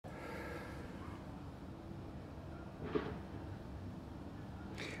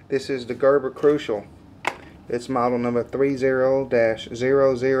This is the Gerber Crucial. It's model number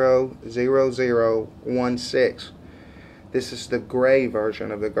 30-000016. This is the gray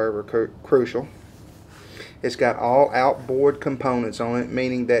version of the Gerber Crucial. It's got all outboard components on it,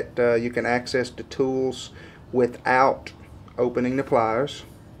 meaning that you can access the tools without opening the pliers.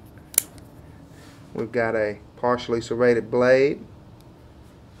 We've got a partially serrated blade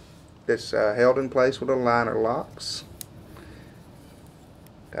that's held in place with a liner locks.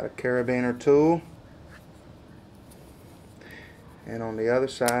 Got a carabiner tool, and on the other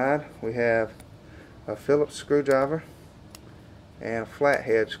side we have a Phillips screwdriver and a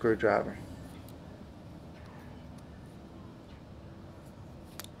flathead screwdriver.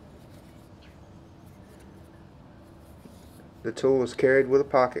 The tool is carried with a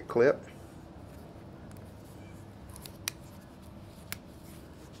pocket clip.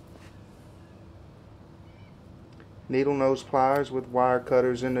 Needle nose pliers with wire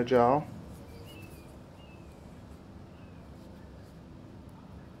cutters in the jaw.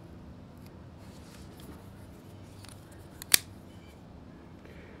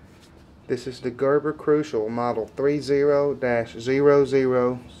 This is the Gerber Crucial model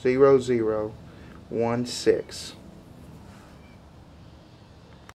 30-000016.